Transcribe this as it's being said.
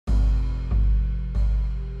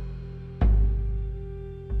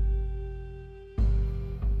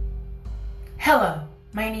Hello,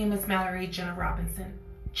 my name is Mallory Jenna Robinson.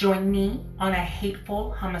 Join me on A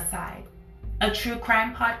Hateful Homicide, a true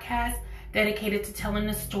crime podcast dedicated to telling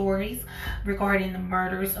the stories regarding the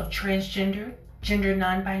murders of transgender, gender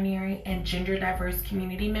non-binary, and gender diverse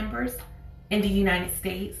community members in the United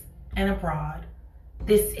States and abroad.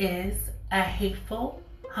 This is A Hateful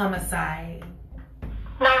Homicide.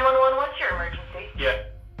 911, what's your emergency? Yeah.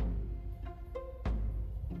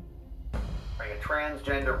 A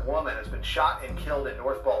transgender woman has been shot and killed in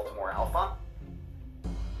North Baltimore. Alpha?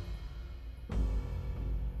 In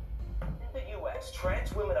the U.S.,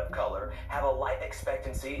 trans women of color have a life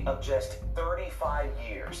expectancy of just 35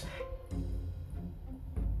 years.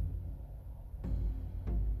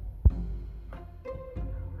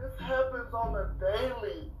 This happens on a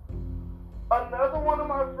daily. Another one of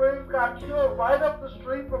my friends got killed right up the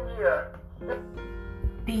street from here.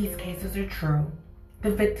 These cases are true.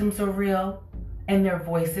 The victims are real, and their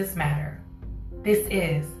voices matter. This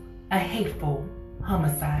is A Hateful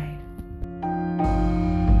Homicide.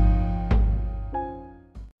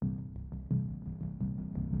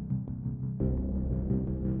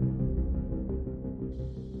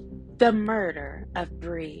 The murder of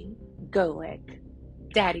Bree Golec,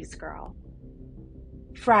 Daddy's Girl.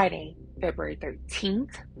 Friday, February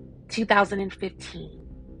 13th, 2015,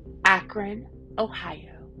 Akron,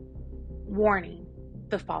 Ohio. Warning,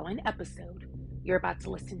 the following episode you're about to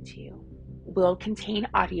listen to will contain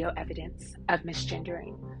audio evidence of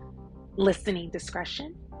misgendering. Listening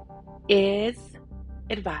discretion is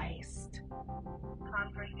advised.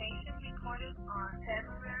 Conversation recorded on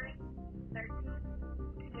February 13th,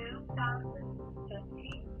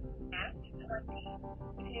 2015 at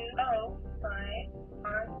 22:05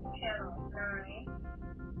 on channel 9.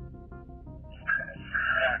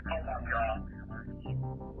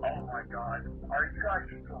 Oh my god. Are you guys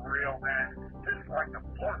for real, man? This is like the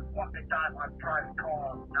fourth fucking time I've tried to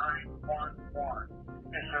call 911.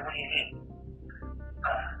 Yes, sir, what do you need?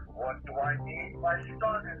 What do I need? My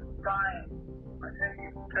son is dying. I think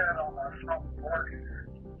he's dead on my front porch.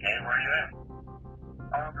 Okay, where are you at?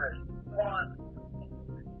 On this one.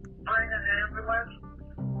 Bring an ambulance.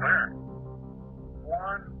 Where?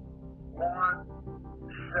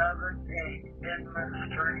 1178 Inman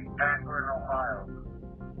Street, Akron, Ohio.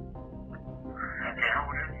 Okay, how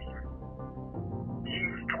old is he?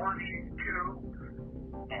 He's 22.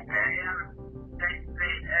 And they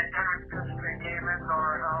attacked us. They came into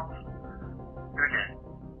our house. Who did?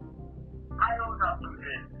 I don't know who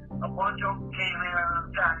did. A bunch of them came in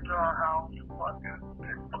and attacked our house.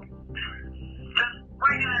 Just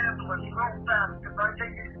bring an ambulance real fast, because I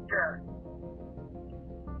think he's dead.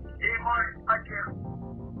 I can't.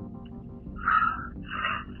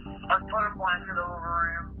 I put a blanket over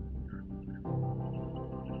him.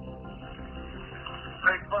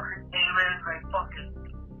 They fucking came in,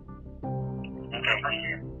 Okay, can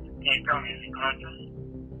you tell me if he's conscious?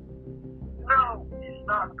 No, he's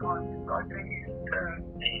not conscious. I think he's dead.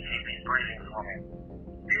 Can you see if he's breathing for me?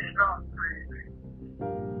 He's not breathing.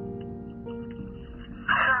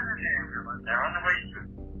 Send an ambulance. They're on the way to.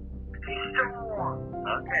 He's still warm.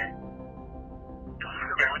 Okay.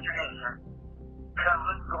 Okay, what's your name, sir?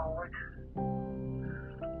 Kevin Golec.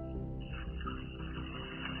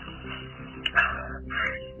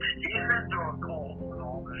 He's into a cold and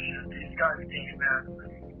all this shit. These guys came in.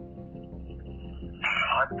 I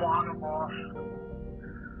fought him off.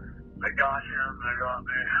 They got him, they got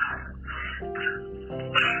me.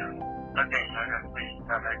 Okay, so I got police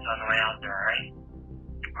paramedics on the way out there, right?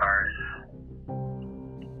 Alright.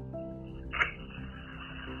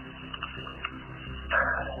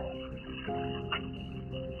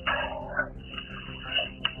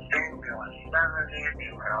 Ambulance, send an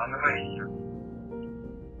ambulance on the way.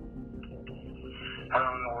 I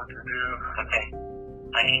don't know what to do. Okay.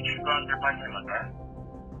 I need you to go out there by him, okay?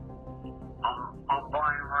 I'm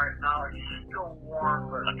by him right now. He's still warm,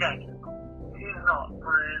 but okay. He's not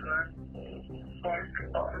breathing. Thank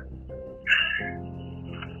God.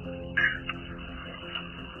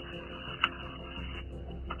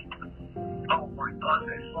 Oh my God,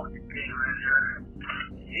 they fucking came in here.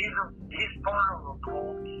 He's part of a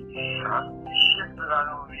cold shit that I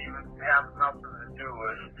don't even have nothing to do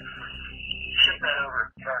with. Shit that over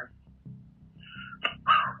text.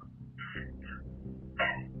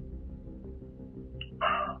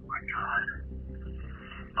 Oh my God.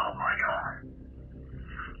 Oh my God.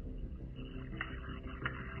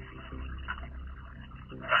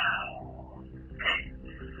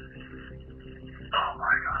 Oh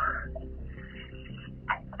my God.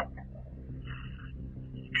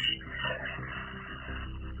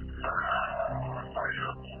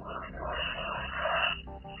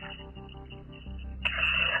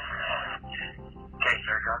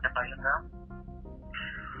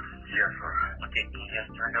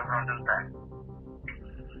 around his back.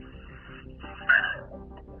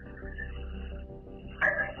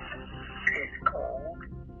 It's cold.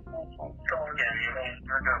 Oh my God. Yeah, your hands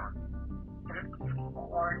turned over. Oh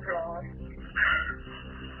my God.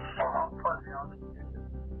 Oh, I'm fuzzy on it.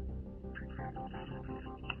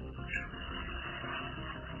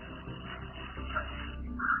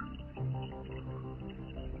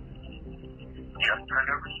 Just turned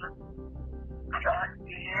over, sir? God, can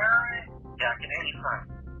you hear me? Yeah, I can hear you fine.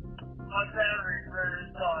 My battery's very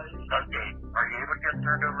tight. Okay. Are you able to get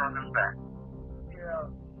turned over on his back? Yeah.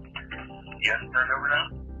 You have turned over now?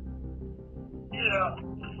 Yeah.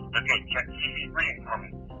 Okay, check to see if he's breathing for me.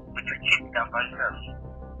 Put your cheek down by his nose.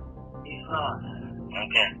 He's not.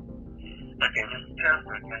 Okay. Okay, just be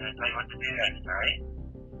careful. I'm going to tell you what to do next, alright?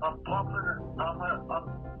 I'm pumping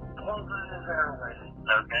his airway.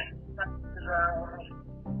 Okay. His airway.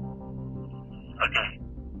 Okay.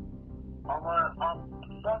 I'm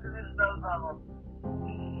plugging his nose on him.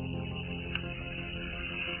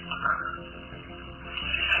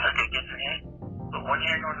 Okay, get your hand. Put one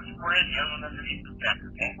hand on his forehead, the other one underneath his neck,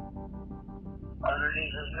 okay?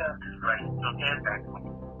 Underneath his neck. Right. So stand back.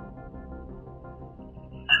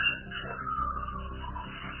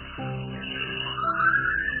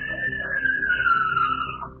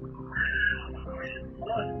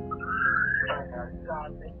 What? Oh my God,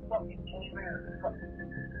 they fucking came in.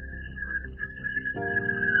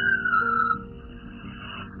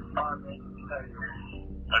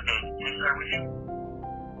 Okay, is that with you?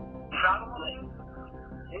 Shot him?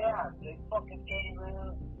 Yeah, they fucking came in.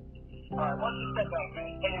 Alright, why don't you step back, man?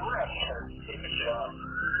 Hey, we're out here. Take a shot.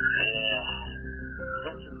 Yeah.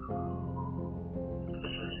 This is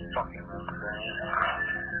fucking insane.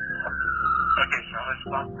 Okay, so let's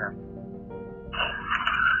stop there.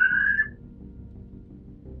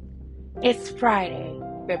 It's Friday,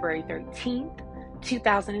 February 13th,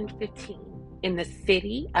 2015, in the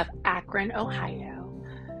city of Akron, Ohio.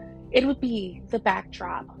 It would be the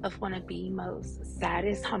backdrop of one of the most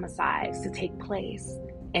saddest homicides to take place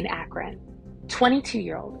in Akron.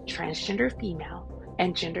 22-year-old transgender female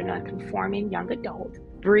and gender nonconforming young adult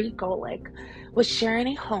Bree Golec was sharing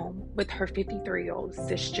a home with her 53-year-old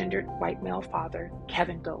cisgendered white male father,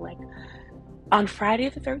 Kevin Golec. On Friday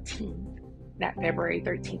the 13th, that February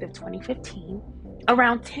 13th of 2015,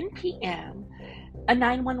 around 10 p.m., a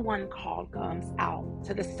 911 call comes out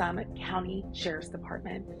to the Summit County Sheriff's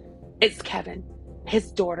Department. It's Kevin.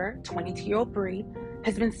 His daughter, 22-year-old Bree,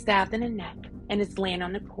 has been stabbed in the neck and is laying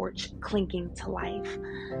on the porch, clinging to life.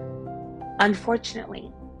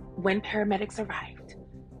 Unfortunately, when paramedics arrived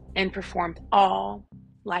and performed all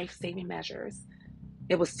life-saving measures,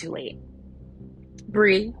 it was too late.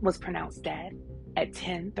 Bree was pronounced dead at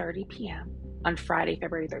 10:30 p.m. on Friday,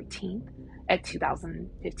 February 13th at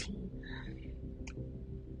 2015.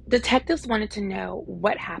 Detectives wanted to know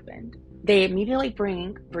what happened. They immediately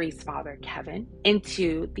bring Bree's father, Kevin,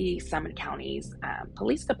 into the Summit County's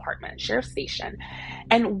police department, sheriff's station.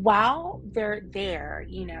 And while they're there,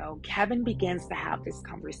 Kevin begins to have this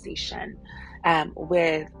conversation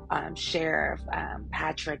with Sheriff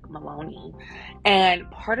Patrick Maloney. And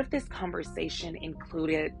part of this conversation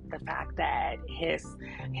included the fact that his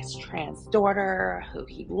trans daughter, who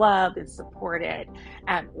he loved and supported,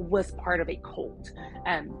 was part of a cult.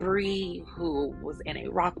 Bree, who was in a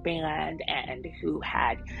rock band and who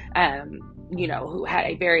had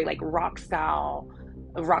a very rock star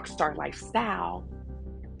lifestyle,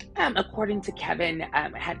 according to Kevin,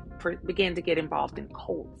 began to get involved in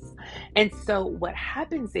cults. And so what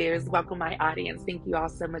happens is, welcome my audience. Thank you all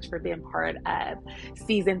so much for being part of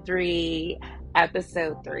season 3,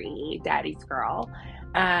 episode 3, Daddy's Girl,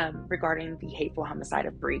 regarding the hateful homicide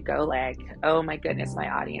of Bree Golec. Oh my goodness, my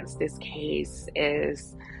audience. This case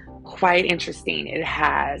is quite interesting. It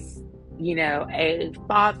has a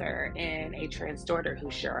father and a trans daughter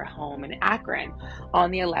who share a home in Akron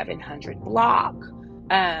on the 1100 block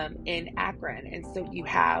in Akron. And so you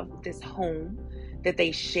have this home that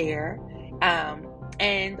they share,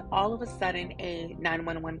 and all of a sudden a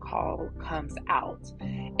 911 call comes out.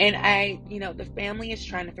 And the family is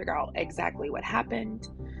trying to figure out exactly what happened,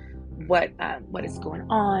 what is going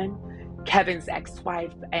on. Kevin's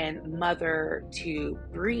ex-wife and mother to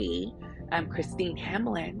Bree, Christine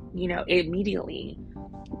Hamlin, immediately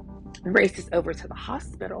races over to the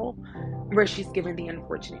hospital where she's given the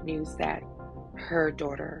unfortunate news that her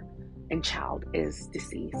daughter and child is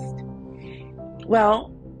deceased.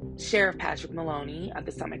 Well, Sheriff Patrick Maloney of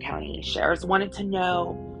the Summit County Sheriff's wanted to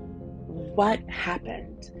know what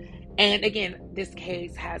happened. And again, this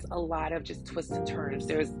case has a lot of just twists and turns.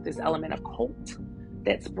 There's this element of cult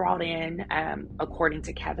that's brought in. According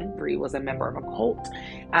to Kevin, Bree was a member of a cult.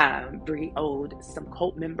 Bree owed some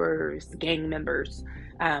cult members, gang members,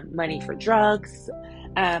 money for drugs.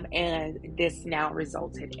 And this now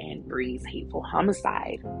resulted in Bree's hateful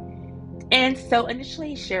homicide. And so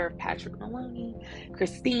initially, Sheriff Patrick Maloney,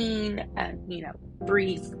 Christine,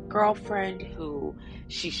 Bree's girlfriend, who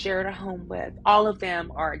she shared a home with, all of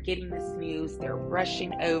them are getting this news. They're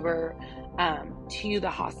rushing over to the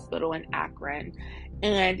hospital in Akron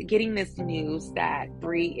and getting this news that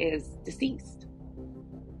Bree is deceased.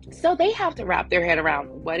 So they have to wrap their head around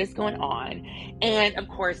what is going on. And of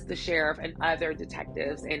course, the sheriff and other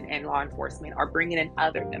detectives and law enforcement are bringing in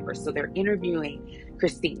other members. So they're interviewing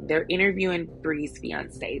Christine. They're interviewing Bree's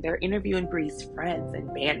fiance. They're interviewing Bree's friends and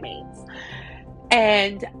bandmates.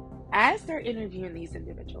 And as they're interviewing these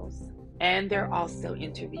individuals, and they're also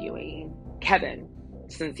interviewing Kevin,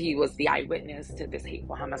 since he was the eyewitness to this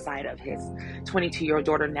hateful homicide of his 22-year-old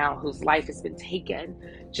daughter now, whose life has been taken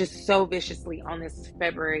just so viciously on this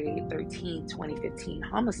February 13, 2015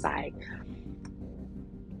 homicide.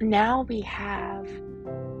 Now we have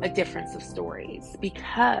a difference of stories,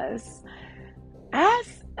 because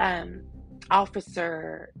as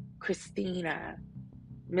Officer Christina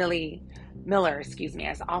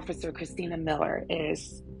Miller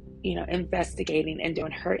is investigating and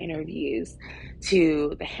doing her interviews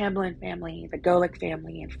to the Hamlin family, the Golec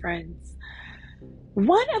family, and friends.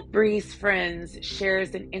 One of Bree's friends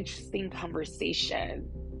shares an interesting conversation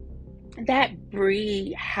that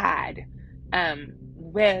Bree had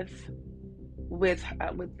with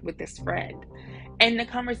this friend. And the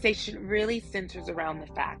conversation really centers around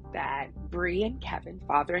the fact that Bree and Kevin,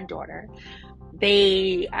 father and daughter,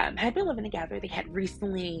 they had been living together. They had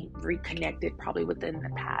recently reconnected, probably within the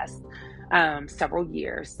past several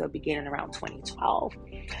years, so beginning around 2012.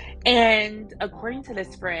 And according to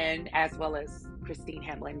this friend, as well as Christine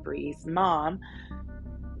Hamlin, Bree's mom,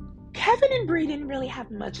 Kevin and Bree didn't really have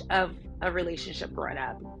much of a relationship growing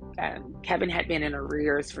up. Kevin had been in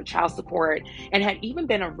arrears for child support and had even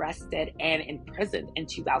been arrested and imprisoned in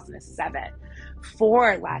 2007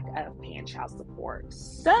 for lack of paying child support.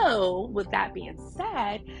 So, with that being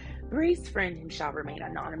said, Bree's friend, who shall remain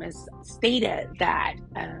anonymous, stated that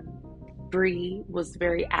Bree was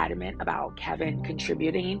very adamant about Kevin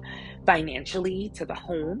contributing financially to the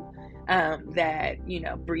home that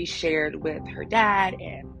Bree shared with her dad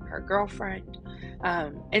and her girlfriend.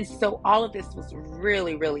 And so all of this was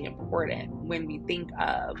really, really important when we think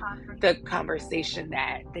of the conversation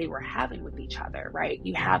that they were having with each other, right?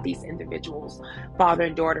 You have these individuals, father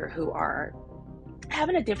and daughter, who are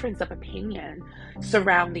having a difference of opinion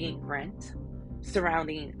surrounding rent,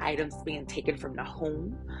 surrounding items being taken from the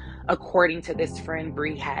home. According to this friend,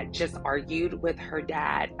 Bree had just argued with her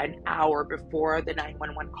dad an hour before the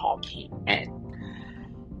 911 call came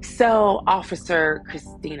in. So Officer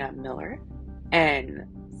Christina Miller and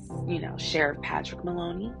Sheriff Patrick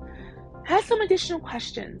Maloney has some additional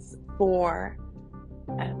questions for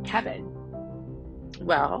Kevin.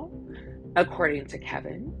 Well, according to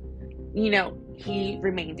Kevin, he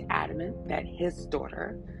remained adamant that his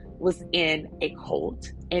daughter was in a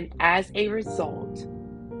cult, and as a result,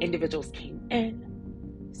 individuals came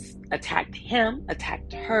in, attacked him,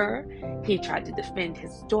 attacked her. He tried to defend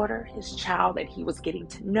his daughter, his child that he was getting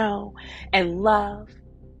to know and love.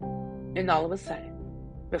 And all of a sudden,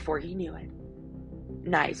 before he knew it,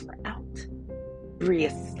 knives were out. Bree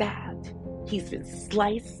is stabbed. He's been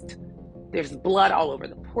sliced. There's blood all over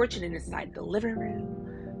the porch and inside the living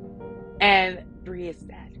room. And Bree is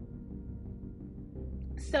dead.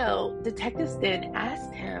 So detectives then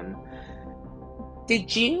asked him,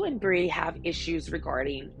 did you and Bree have issues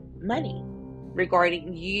regarding money,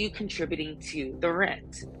 regarding you contributing to the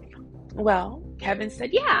rent? Well, Kevin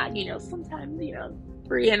said, yeah, sometimes,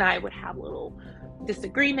 Bree and I would have little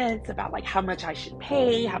disagreements about like how much I should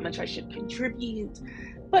pay, how much I should contribute.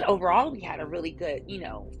 But overall, we had a really good,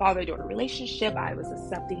 father-daughter relationship. I was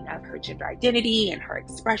accepting of her gender identity and her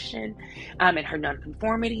expression and her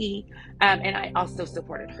nonconformity. And I also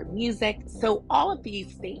supported her music. So all of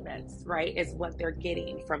these statements, right, is what they're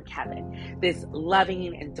getting from Kevin. This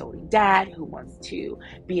loving and doting dad who wants to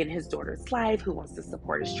be in his daughter's life, who wants to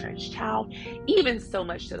support his trans child, even so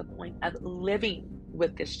much to the point of living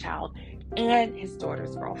with this child and his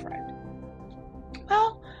daughter's girlfriend.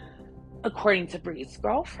 Well, according to Bree's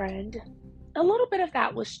girlfriend, a little bit of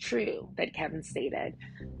that was true that Kevin stated.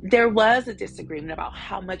 There was a disagreement about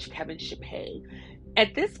how much Kevin should pay.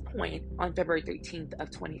 At this point, on February 13th of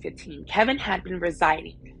 2015, Kevin had been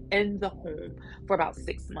residing in the home for about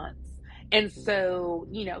 6 months. And so,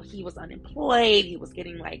 he was unemployed. He was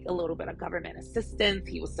getting like a little bit of government assistance.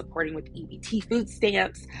 He was supporting with EBT food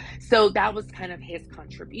stamps. So that was kind of his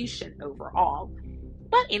contribution overall.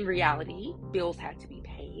 But in reality, bills had to be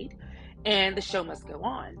paid and the show must go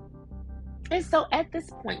on. And so at this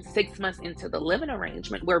point, 6 months into the living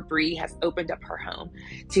arrangement, where Bree has opened up her home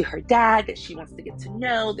to her dad that she wants to get to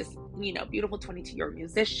know, this, beautiful 22-year-old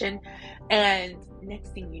musician. And next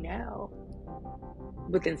thing you know,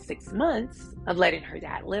 within 6 months of letting her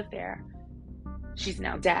dad live there, she's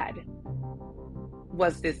now dead.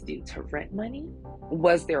 Was this due to rent money?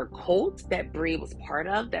 Was there a cult that Bree was part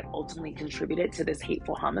of that ultimately contributed to this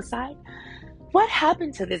hateful homicide? What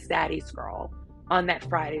happened to this daddy's girl on that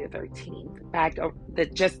Friday the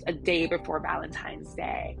 13th, just a day before Valentine's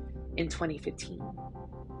Day in 2015?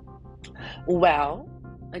 Well,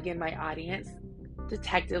 again, my audience,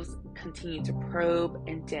 detectives continue to probe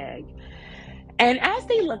and dig. And as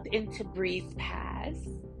they looked into Bree's past,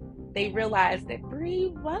 they realized that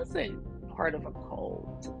Bree wasn't part of a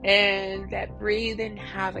cult, and that Bree didn't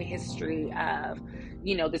have a history of,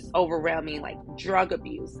 this overwhelming drug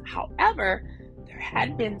abuse. However, there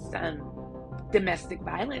had been some domestic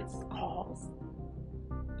violence calls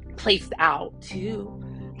placed out to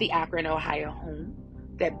the Akron, Ohio home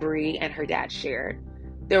that Bree and her dad shared.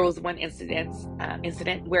 There was one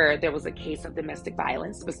incident where there was a case of domestic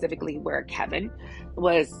violence, specifically where Kevin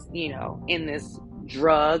was, in this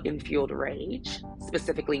drug and fueled rage,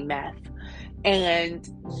 specifically meth. And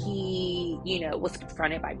he, was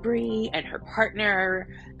confronted by Bree and her partner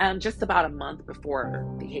just about a month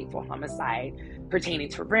before the hateful homicide pertaining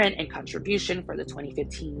to rent and contribution for the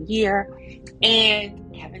 2015 year.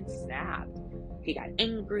 And Kevin snapped. He got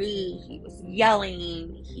angry. He was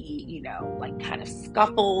yelling. He, kind of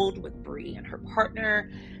scuffled with Bree and her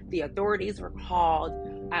partner. The authorities were called.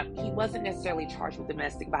 He wasn't necessarily charged with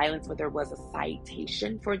domestic violence, but there was a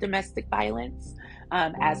citation for domestic violence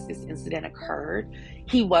as this incident occurred.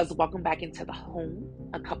 He was welcomed back into the home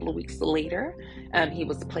a couple of weeks later. He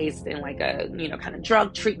was placed in a, kind of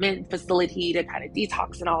drug treatment facility to kind of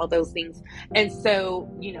detox and all of those things. And so,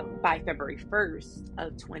 by February 1st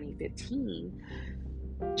of 2015,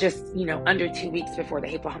 just, under 2 weeks before the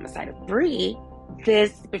hateful homicide of Bree,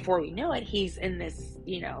 before we know it, he's in this,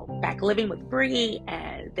 back living with Bree,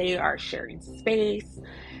 and they are sharing space.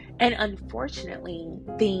 And unfortunately,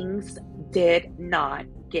 things did not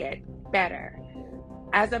get better.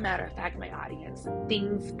 As a matter of fact, my audience,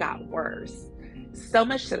 things got worse. So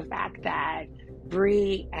much to the fact that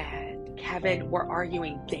Bree and Kevin were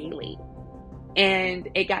arguing daily. And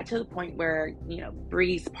it got to the point where,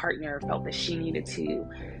 Bree's partner felt that she needed to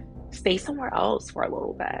stay somewhere else for a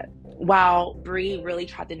little bit, while Bree really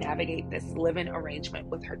tried to navigate this living arrangement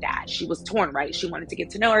with her dad. She was torn, right? She wanted to get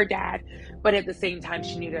to know her dad, but at the same time,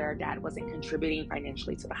 she knew that her dad wasn't contributing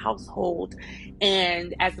financially to the household.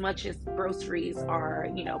 And as much as groceries are,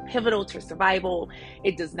 pivotal to survival,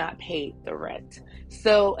 it does not pay the rent.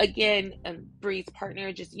 So again, Bree's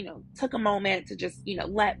partner just, took a moment to just,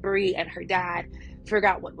 let Bree and her dad figure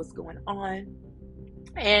out what was going on.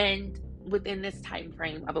 And within this time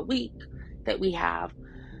frame of a week that we have,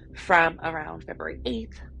 from around February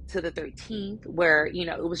 8th to the 13th, where,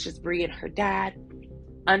 it was just Bree and her dad,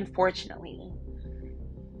 unfortunately,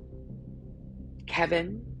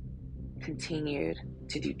 Kevin continued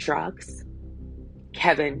to do drugs.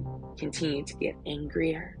 Kevin continued to get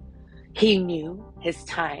angrier. He knew his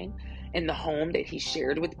time in the home that he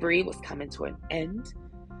shared with Bree was coming to an end.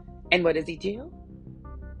 And what does he do?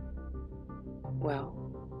 Well,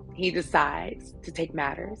 he decides to take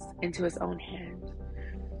matters into his own hands.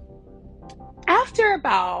 After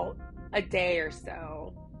about a day or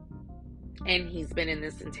so, and he's been in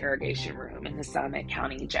this interrogation room in the Summit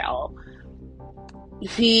County Jail,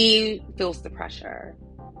 he feels the pressure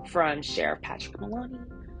from Sheriff Patrick Maloney,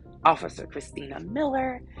 Officer Christina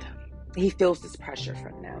Miller. He feels this pressure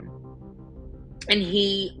from them. And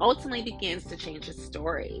he ultimately begins to change his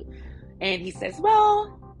story. And he says,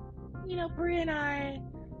 well, Bree and I,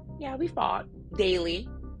 we fought daily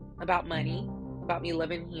about money, about me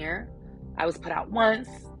living here. I was put out once,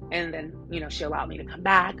 and then, she allowed me to come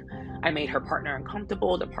back. I made her partner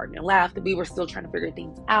uncomfortable. The partner left. We were still trying to figure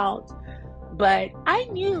things out. But I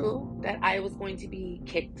knew that I was going to be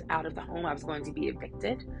kicked out of the home. I was going to be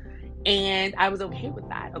evicted. And I was okay with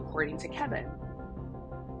that, according to Kevin.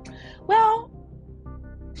 Well,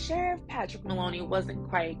 Sheriff Patrick Maloney wasn't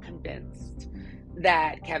quite convinced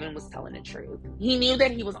that Kevin was telling the truth. He knew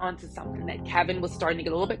that he was onto something, that Kevin was starting to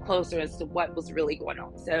get a little bit closer as to what was really going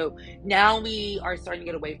on. So now we are starting to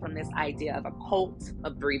get away from this idea of a cult,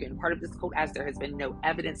 of Bree being part of this cult, as there has been no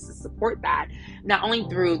evidence to support that, not only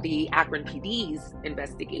through the Akron PD's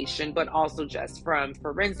investigation, but also just from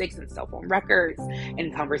forensics and cell phone records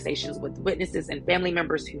and conversations with witnesses and family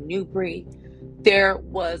members who knew Bree. There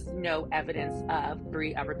was no evidence of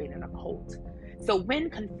Bree ever being in a cult. So when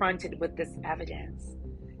confronted with this evidence,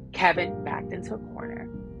 Kevin backed into a corner.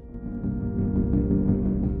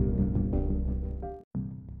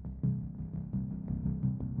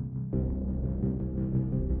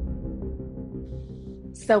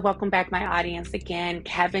 So welcome back, my audience. Again,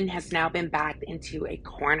 Kevin has now been backed into a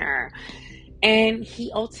corner. And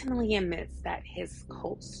he ultimately admits that his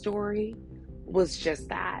cult story was just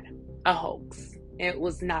that, a hoax. It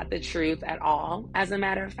was not the truth at all. As a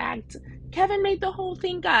matter of fact, Kevin made the whole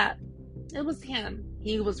thing up. It was him.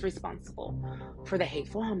 He was responsible for the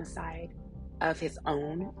hateful homicide of his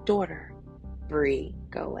own daughter, Bree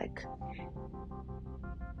Golec.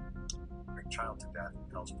 Child to death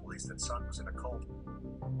tells police that son was in a cult.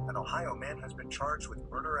 An Ohio man has been charged with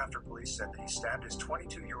murder after police said that he stabbed his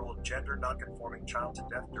 22-year-old gender nonconforming child to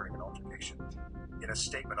death during an altercation. In a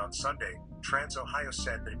statement on Sunday, Trans Ohio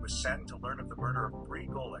said that it was saddened to learn of the murder of Bree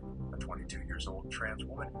Golec, a 22-year-old trans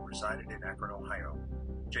woman who resided in Akron, Ohio.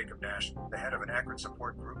 Jacob Nash, the head of an Akron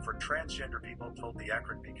support group for transgender people, told the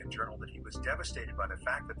Akron Beacon Journal that he was devastated by the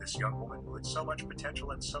fact that this young woman who had so much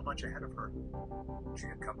potential and so much ahead of her. She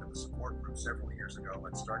had come to the support group several years ago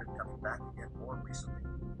and started coming back again more recently,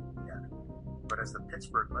 he added. But as the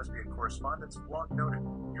Pittsburgh Lesbian Correspondence blog noted,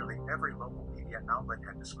 nearly every local media outlet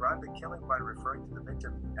had described the killing by referring to the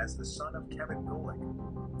victim as the son of Kevin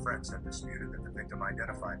Golec. Friends had disputed that the victim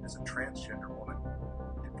identified as a transgender woman.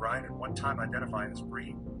 Did Brian at one time identify as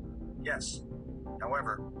Bree? Yes.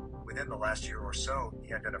 However, within the last year or so,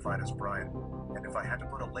 he identified as Brian, and if I had to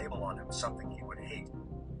put a label on him, something he would hate,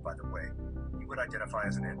 by the way, he would identify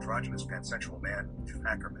as an androgynous pansexual man,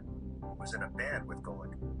 Ackerman, who was in a band with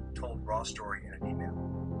Golec, told Raw Story in an email.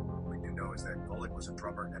 What we do know is that Golec was a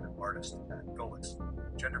drummer and an artist, and Golec's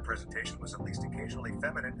gender presentation was at least occasionally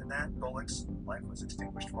feminine, and that Golec's life was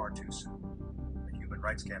extinguished far too soon. The Human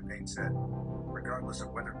Rights Campaign said, regardless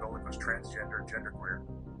of whether Golec was transgender, genderqueer,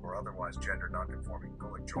 or otherwise gender nonconforming,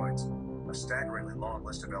 Golec joins a staggeringly long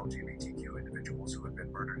list of LGBTQ individuals who have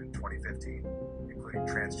been murdered in 2015, including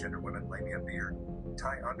transgender women Lamia Beard,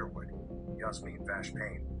 Ty Underwood, Yasmin Vash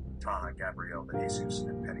Payne, Taha Gabrielle de Jesus,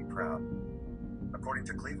 and Penny Proud. According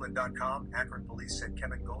to Cleveland.com, Akron police said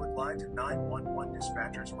Kevin Golec lied to 911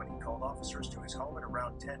 dispatchers when he called officers to his home at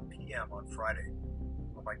around 10 p.m. on Friday.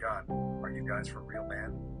 Oh my God, are you guys for real,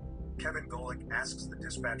 man? Kevin Golec asks the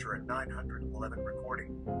dispatcher at 911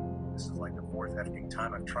 recording. This is like the fourth effing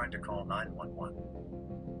time I've tried to call 911.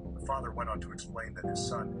 The father went on to explain that his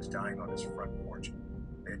son is dying on his front porch.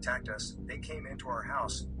 They attacked us. They came into our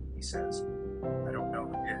house, he says. I don't know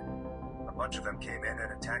who did. A bunch of them came in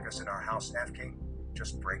and attacked us in our house, F. King.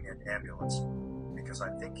 Just bring an ambulance. Because I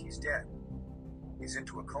think he's dead. He's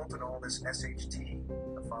into a cult and all this SHT,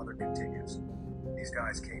 the father continues. These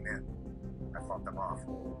guys came in. I fought them off.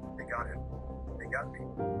 They got him. They got me.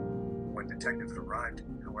 When detectives arrived,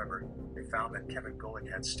 however, they found that Kevin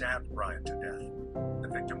Golec had stabbed Brian to death. The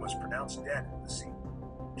victim was pronounced dead at the scene.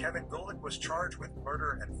 Kevin Golec was charged with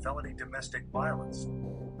murder and felony domestic violence.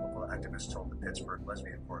 Local activists told the Pittsburgh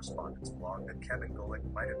Lesbian Correspondence blog that Kevin Golec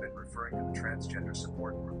might have been referring to the transgender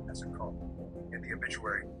support group as a cult. In the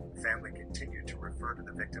obituary, the family continued to refer to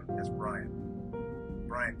the victim as Brian.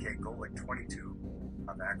 Brian K. Golec, 22,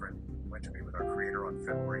 of Akron, went to be with our Creator on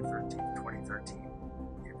February 13, 2013,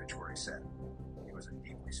 the obituary said. He was a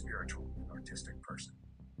deeply spiritual and artistic person.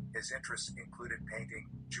 His interests included painting,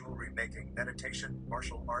 jewelry making, meditation,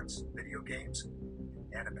 martial arts, video games,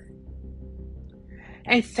 and anime.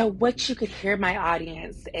 And so what you could hear, my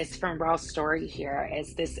audience, is from Raw Story here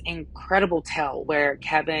is this incredible tale where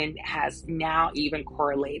Kevin has now even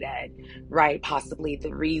correlated, right, possibly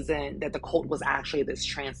the reason that the cult was actually this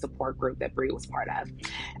trans support group that Bree was part of.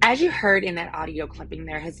 As you heard in that audio clipping,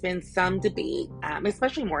 there has been some debate,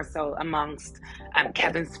 especially more so amongst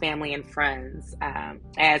Kevin's family and friends,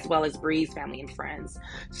 as well as Bree's family and friends,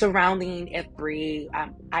 surrounding if Bree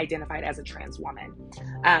identified as a trans woman.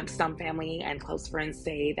 Some family and close friends and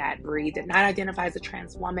say that Bree did not identify as a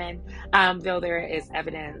trans woman, though there is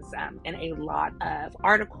evidence in a lot of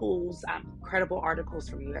articles, credible articles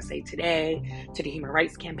from USA Today, to the Human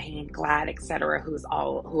Rights Campaign, GLAAD, etc.,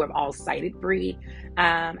 who have all cited Bree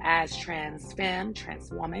as trans femme,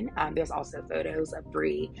 trans woman. There's also photos of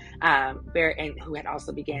Bree who had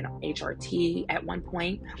also began HRT at one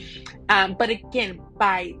point. But again,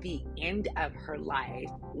 by the end of her life,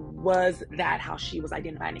 was that how she was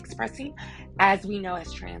identified and expressing? As we know,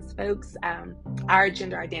 as trans folks, our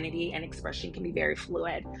gender identity and expression can be very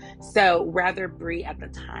fluid. So rather Bree at the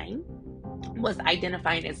time was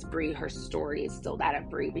identifying as Bree, her story is still that of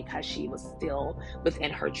Bree because she was still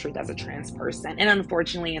within her truth as a trans person. And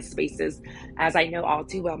unfortunately, in spaces, as I know all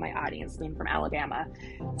too well, my audience being from Alabama,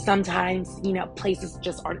 sometimes, places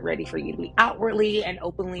just aren't ready for you to be outwardly and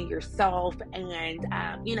openly yourself. And,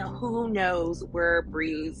 who knows where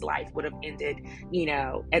Bree's life would have ended,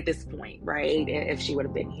 at this point, right? If she would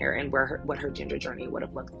have been here and what her gender journey would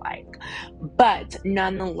have looked like. But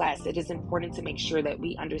nonetheless, it is important to make sure that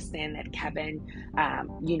we understand that Kevin,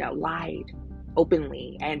 lied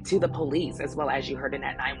openly and to the police, as well as you heard in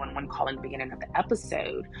that 911 call in the beginning of the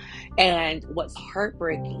episode. And what's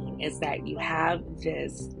heartbreaking is that you have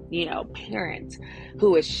this, parent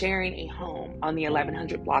who is sharing a home on the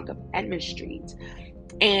 1100 block of Edmond Street.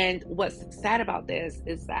 And what's sad about this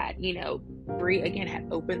is that, Bree again had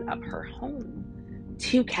opened up her home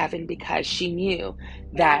to Kevin because she knew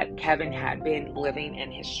that Kevin had been living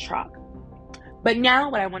in his truck. But now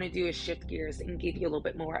what I want to do is shift gears and give you a little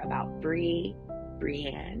bit more about Brian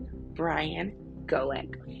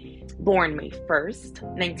Golec, born May 1st,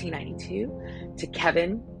 1992, to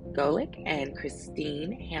Kevin Golec and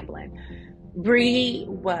Christine Hamblin. Bree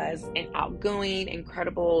was an outgoing,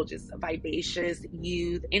 incredible, just vivacious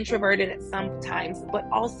youth, introverted at some times, but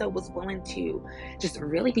also was willing to just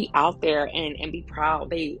really be out there and be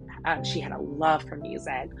proud. She had a love for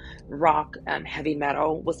music, rock, heavy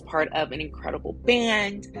metal, was part of an incredible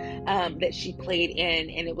band that she played in,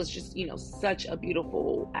 and it was just, such a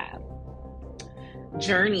beautiful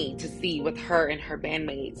journey to see with her and her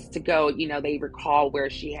bandmates to go. They recall where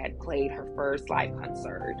she had played her first live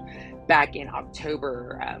concert back in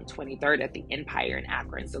October 23rd at the Empire in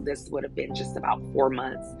Akron. So this would have been just about 4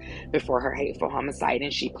 months before her hateful homicide.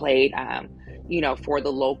 And she played, for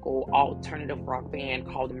the local alternative rock band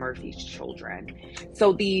called Murphy's Children.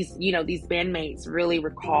 So these bandmates really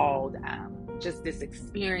recalled just this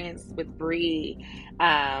experience with Bree,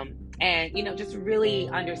 and, just really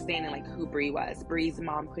understanding like who Bree was. Bree's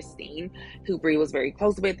mom, Christine, who Bree was very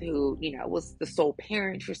close with, who, was the sole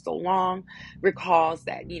parent for so long, recalls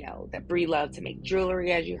that, that Bree loved to make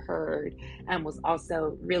jewelry, as you heard, and was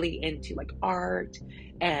also really into like art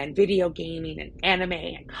and video gaming and anime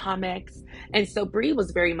and comics. And so Bree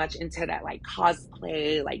was very much into that like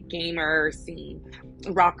cosplay, like gamer scene,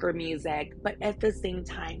 rocker music, but at the same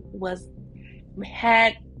time was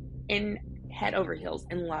head over heels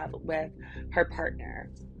in love with her partner.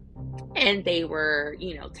 And they were,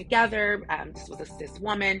 together. This was a cis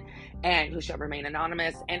woman and who shall remain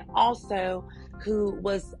anonymous, and also who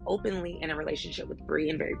was openly in a relationship with Bree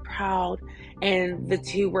and very proud. And the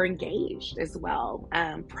two were engaged as well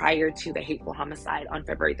prior to the hateful homicide on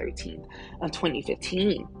February 13th of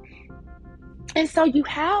 2015. And so you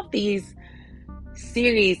have these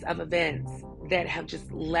series of events that have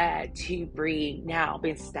just led to Bree now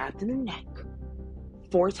being stabbed in the neck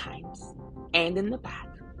 4 times and in the back.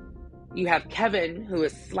 You have Kevin, who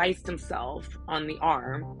has sliced himself on the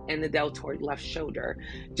arm and the deltoid left shoulder,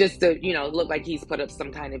 just to, look like he's put up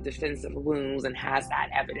some kind of defensive wounds and has that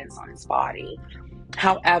evidence on his body.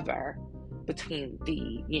 However, between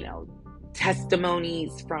the,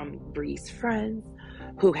 testimonies from Bree's friends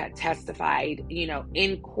who had testified,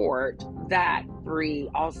 in court that Bree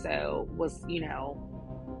also was,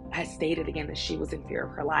 has stated again that she was in fear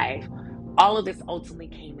of her life. All of this ultimately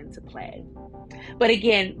came into play. But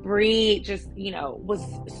again, Bree just, was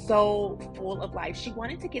so full of life. She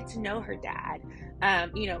wanted to get to know her dad,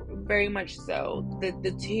 very much so.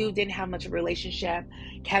 The two didn't have much of a relationship.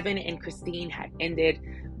 Kevin and Christine had ended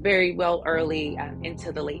very well early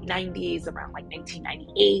into the late 90s, around like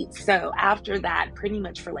 1998. So after that, pretty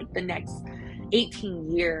much for like the next 18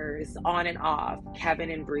 years on and off, Kevin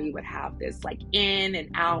and Bree would have this like in and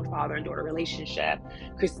out father and daughter relationship.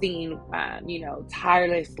 Christine,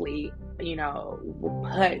 tirelessly,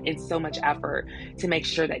 put in so much effort to make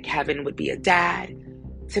sure that Kevin would be a dad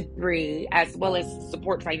to Bree, as well as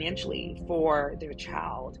support financially for their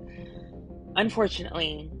child.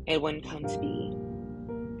 Unfortunately, it wouldn't come to be.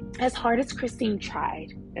 As hard as Christine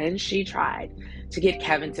tried, and she tried to get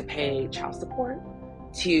Kevin to pay child support,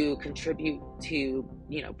 to contribute to,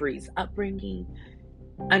 Bree's upbringing.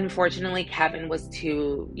 Unfortunately, Kevin was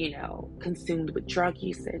too, consumed with drug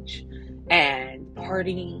usage and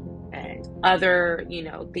partying and other,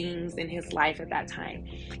 things in his life at that time.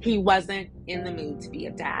 He wasn't in the mood to be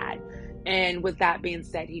a dad. And with that being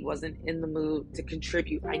said, he wasn't in the mood to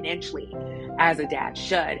contribute financially as a dad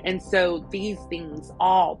should. And so these things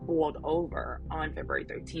all boiled over on February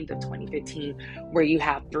 13th of 2015, where you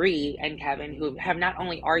have Bree and Kevin who have not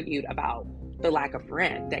only argued about the lack of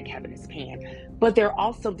rent that Kevin is paying, but they're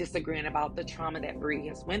also disagreeing about the trauma that Bree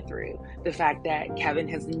has went through. The fact that Kevin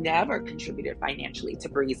has never contributed financially to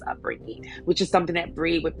Bree's upbringing, which is something that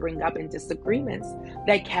Bree would bring up in disagreements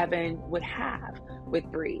that Kevin would have with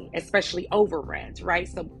Bree, especially over rent, right?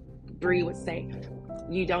 So Bree would say,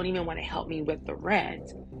 you don't even want to help me with the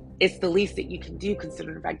rent. It's the least that you can do,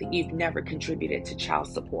 considering the fact that you've never contributed to child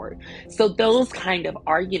support. So those kind of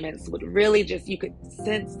arguments would really you could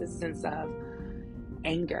sense the sense of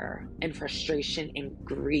anger and frustration and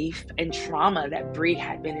grief and trauma that Bree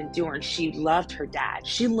had been enduring. She loved her dad.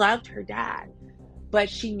 But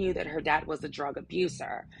she knew that her dad was a drug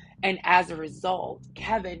abuser. And as a result,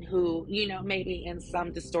 Kevin, who, maybe in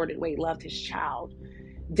some distorted way loved his child,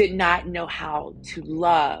 did not know how to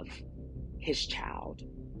love his child.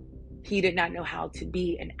 He did not know how to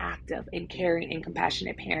be an active and caring and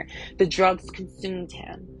compassionate parent. The drugs consumed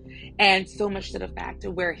him. And so much to the fact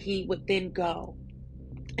of where he would then go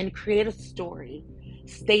and create a story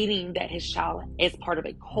stating that his child is part of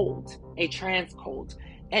a cult, a trans cult,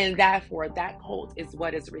 and therefore that cult is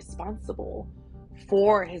what is responsible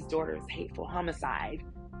for his daughter's hateful homicide,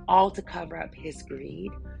 all to cover up his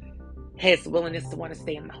greed, his willingness to want to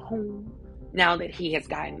stay in the home now that he has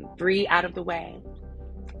gotten Bree out of the way.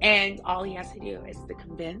 And all he has to do is to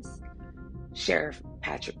convince Sheriff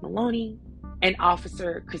Patrick Maloney and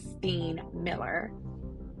Officer Christine Miller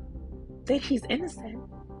that he's innocent,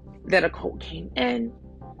 that a cult came in,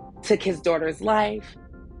 took his daughter's life,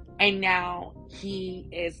 and now he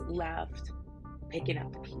is left picking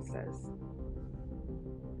up the pieces.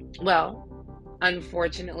 Well,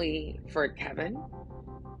 unfortunately for Kevin,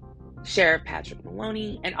 Sheriff Patrick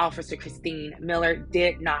Maloney and Officer Christine Miller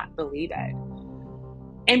did not believe it.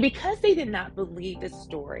 And because they did not believe the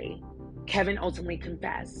story, Kevin ultimately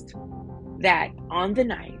confessed that on the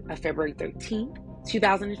night of February 13th,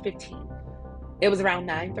 2015, it was around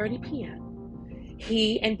 9:30 p.m.,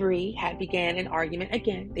 he and Bree had began an argument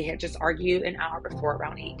again. They had just argued an hour before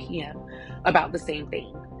around 8 p.m. about the same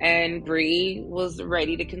thing. And Bree was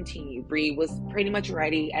ready to continue. Bree was pretty much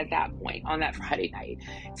ready at that point on that Friday night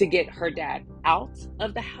to get her dad out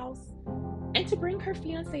of the house and to bring her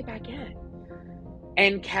fiance back in.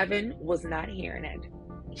 And Kevin was not hearing it.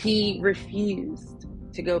 He refused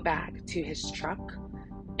to go back to his truck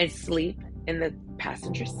and sleep in the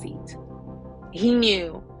passenger seat. He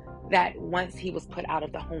knew that once he was put out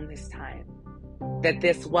of the home this time, that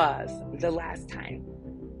this was the last time.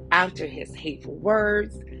 After his hateful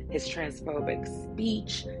words, his transphobic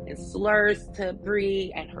speech and slurs to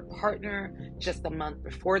Bree and her partner just a month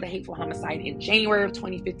before the hateful homicide in January of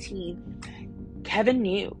 2015, Kevin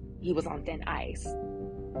knew he was on thin ice.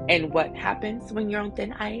 And what happens when you're on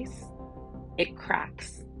thin ice? It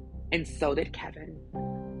cracks. And so did Kevin.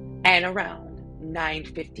 And around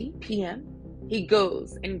 9:50 p.m., he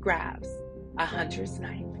goes and grabs a hunter's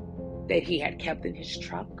knife that he had kept in his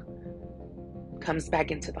truck, comes back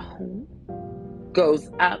into the home, goes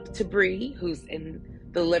up to Bree, who's in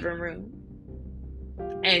the living room,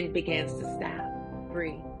 and begins to stab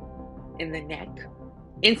Bree in the neck.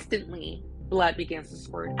 Instantly, blood begins to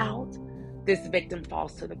squirt out. This victim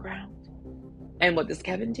falls to the ground. And what does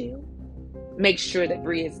Kevin do? Make sure that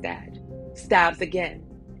Bree is dead. Stabs again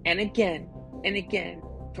and again and again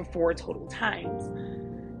for 4 total times.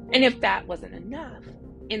 And if that wasn't enough,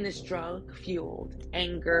 in this drug-fueled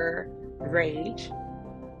anger, rage,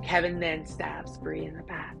 Kevin then stabs Bree in the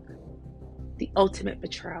back. The ultimate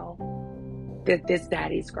betrayal that this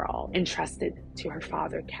daddy's girl entrusted to her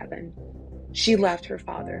father, Kevin. She loved her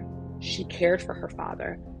father. She cared for her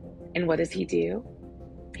father. And what does he do?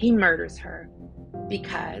 He murders her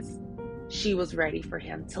because she was ready for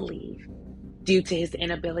him to leave due to his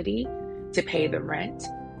inability to pay the rent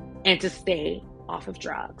and to stay off of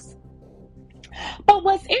drugs. But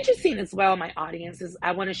what's interesting as well, my audience, is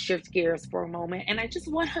I want to shift gears for a moment, and I just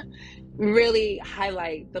want to really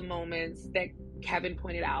highlight the moments that Kevin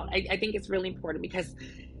pointed out. I think it's really important because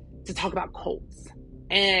to talk about cults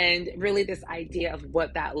and really this idea of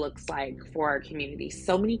what that looks like for our community.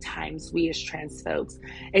 So many times we as trans folks,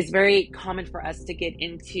 it's very common for us to get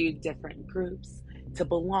into different groups, to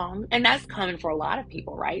belong. And that's common for a lot of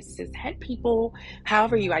people, right? Cishet people,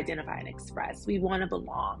 however you identify and express, we want to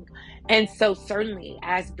belong. And so certainly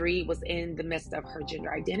as Bree was in the midst of her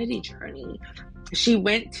gender identity journey, she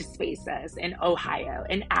went to spaces in Ohio,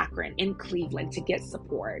 in Akron, in Cleveland to get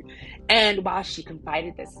support. And while she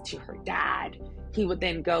confided this to her dad, he would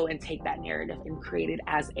then go and take that narrative and create it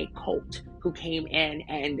as a cult who came in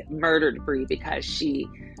and murdered Bree because she,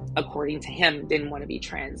 according to him, didn't want to be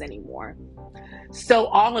trans anymore. So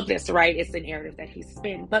all of this, right, is the narrative that he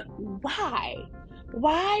spun. But why?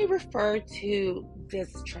 Why refer to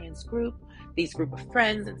this trans group, these group of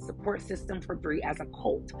friends and support system for Bree as a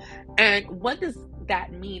cult? And what does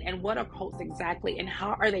that mean? And what are cults exactly? And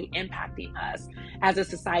how are they impacting us as a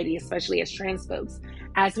society, especially as trans folks?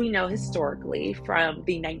 As we know historically from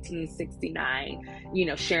the 1969,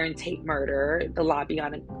 Sharon Tate murder, the La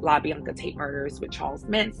Bianca Tate murders with Charles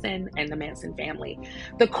Manson and the Manson family,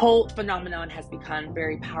 the cult phenomenon has become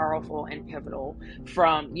very powerful and pivotal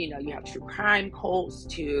from, you have true crime cults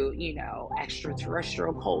to,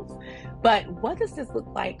 extraterrestrial cults. But what does this look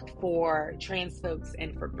like for trans folks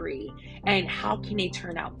and for Bree? And how can they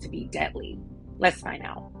turn out to be deadly? Let's find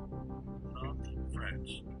out.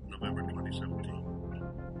 France, November 2017.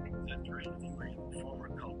 The three former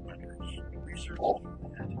cult members, research team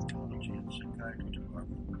at the Psychology and Psychiatry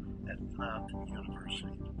Department at Nantes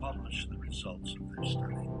University, published the results of their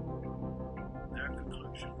study. Their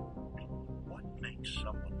conclusion: what makes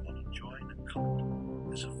someone want to join a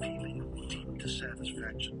cult is a feeling of deep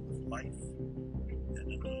dissatisfaction with life and a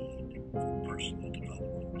need for personal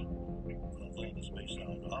development. Although this may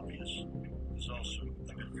sound obvious, it is also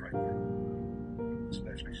a bit frightening,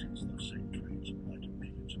 especially since those same traits apply to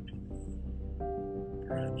millions of people.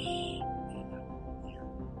 Perhaps even you.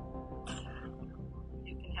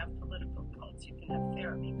 You can have political cults, you can have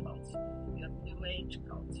therapy cults, you have New Age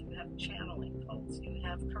cults, you have channeling cults, you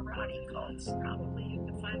have karate cults. Probably you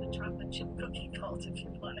could find a chocolate chip cookie cult if you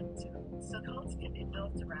wanted to. So cults can be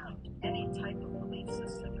built around any type of belief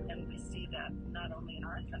system, and we see that not only in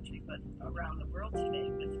our country but around the world today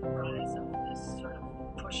with the rise of this sort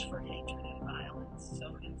of push for hatred and violence.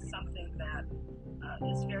 So it's something that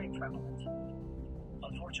is very prevalent.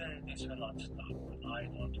 Unfortunately, this will not stop. I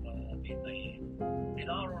don't want to be naive. In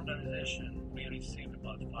our organization, we receive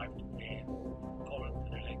about 5 to 10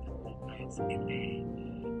 cult-related complaints a day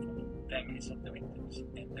from families of the victims,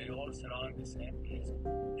 and they all surround the same place.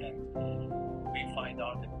 And we find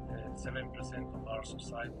out that 7% of our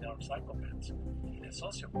society are psychopaths and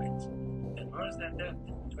sociopaths. And worse than that,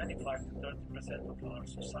 25 to 30% of our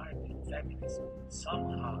society, families,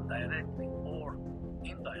 somehow directly or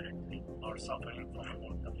indirectly are suffering from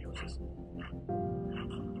cult abuses.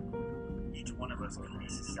 Each one of us can be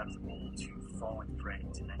susceptible to falling prey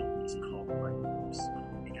to many of these cult-like groups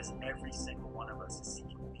because every single one of us is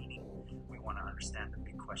seeking meaning. We want to understand the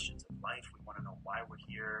big questions of life. We want to know why we're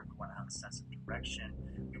here. We want to have a sense of direction.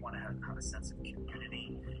 We want to have a sense of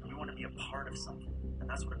community. We want to be a part of something. And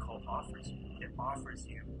that's what a cult offers you. It offers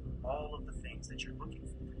you all of the things that you're looking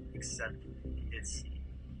for, except it's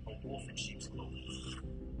a wolf in sheep's clothing.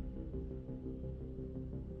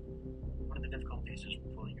 One of the difficulties is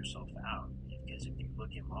pulling yourself out, because if you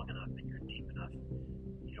look in long enough and you're deep enough,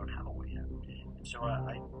 you don't have a way out. And so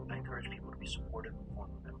I encourage people to be supportive of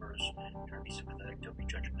former members, try to be sympathetic, don't be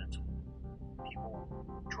judgmental.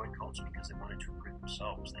 People join cults because they wanted to improve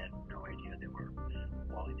themselves. They had no idea they were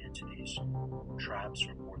falling into these traps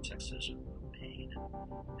or vortexes of pain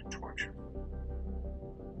and torture.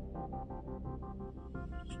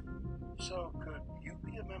 So, could you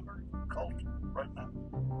be a member of a cult right now,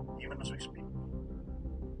 even as we speak?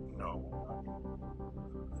 No.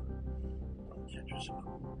 Don't kid yourself.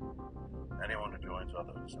 Anyone who joins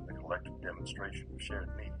others in the collective demonstration of shared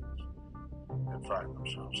meanings could find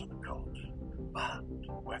themselves in a cult. But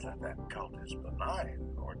whether that cult is benign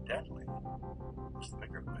or deadly is the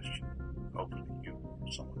bigger question. Hopefully you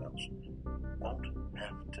or someone else won't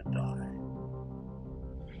have to die.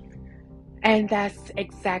 And that's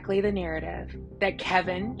exactly the narrative that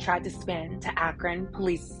Kevin tried to spin to Akron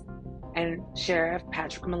police and Sheriff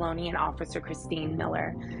Patrick Maloney and Officer Christine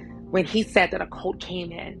Miller when he said that a cult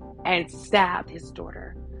came in and stabbed his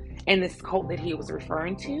daughter. And this cult that he was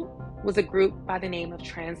referring to was a group by the name of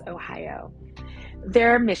Trans Ohio.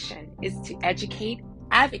 Their mission is to educate,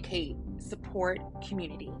 advocate, support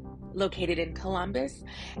community located in Columbus.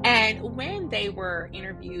 And when they were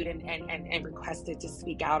interviewed and requested to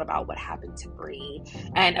speak out about what happened to Bree,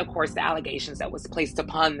 and of course the allegations that was placed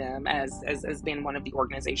upon them as being one of the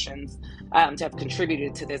organizations to have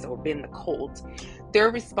contributed to this or been the cult, their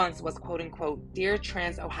response was, quote unquote, "Dear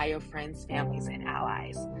Trans Ohio friends, families, and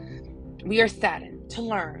allies." We are saddened to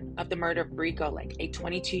learn of the murder of Bree Golec, a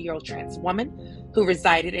 22-year-old trans woman who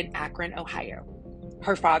resided in Akron, Ohio.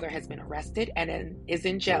 Her father has been arrested and is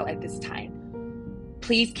in jail at this time.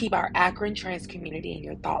 Please keep our Akron trans community in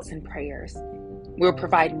your thoughts and prayers. We'll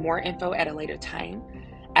provide more info at a later time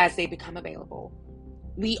as they become available.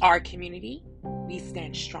 We are community. We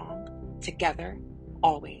stand strong, together,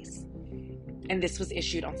 always. And this was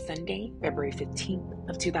issued on Sunday, February 15th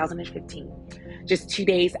of 2015, just 2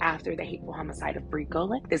 days after the hateful homicide of Bree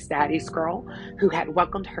Golec, this daddy's girl who had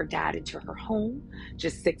welcomed her dad into her home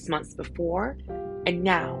just 6 months before and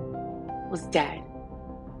now was dead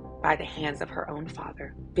by the hands of her own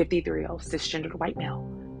father, 53-year-old cisgendered white male,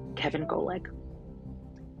 Kevin Golec.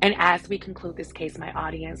 And as we conclude this case, my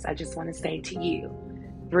audience, I just want to say to you,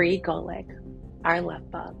 Bree Golec, our love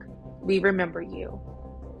bug, we remember you.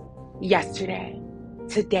 Yesterday,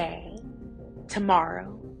 today,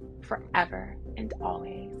 tomorrow, forever, and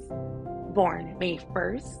always. Born May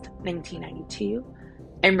 1st, 1992,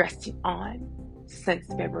 and resting on since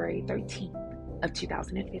February 13th of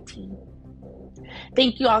 2015.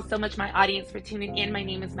 Thank you all so much, my audience, for tuning in. My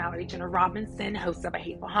name is Mallory Jenna Robinson, host of A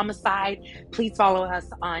Hateful Homicide. Please follow us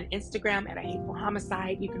on Instagram at A Hateful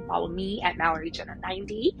Homicide. You can follow me at Mallory Jenna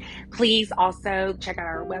 90. Please also check out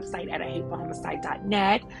our website at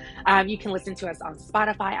ahatefulhomicide.net. You can listen to us on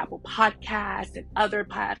Spotify, Apple Podcasts, and other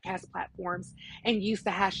podcast platforms, and use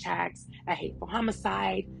the hashtags A Hateful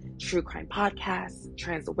Homicide, True Crime Podcasts,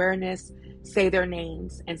 Trans Awareness, Say Their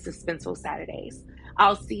Names, and Suspenseful Saturdays.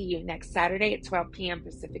 I'll see you next Saturday at 12 p.m.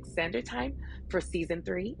 Pacific Standard Time for Season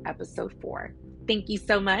 3, Episode 4. Thank you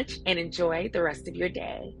so much and enjoy the rest of your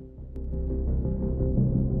day.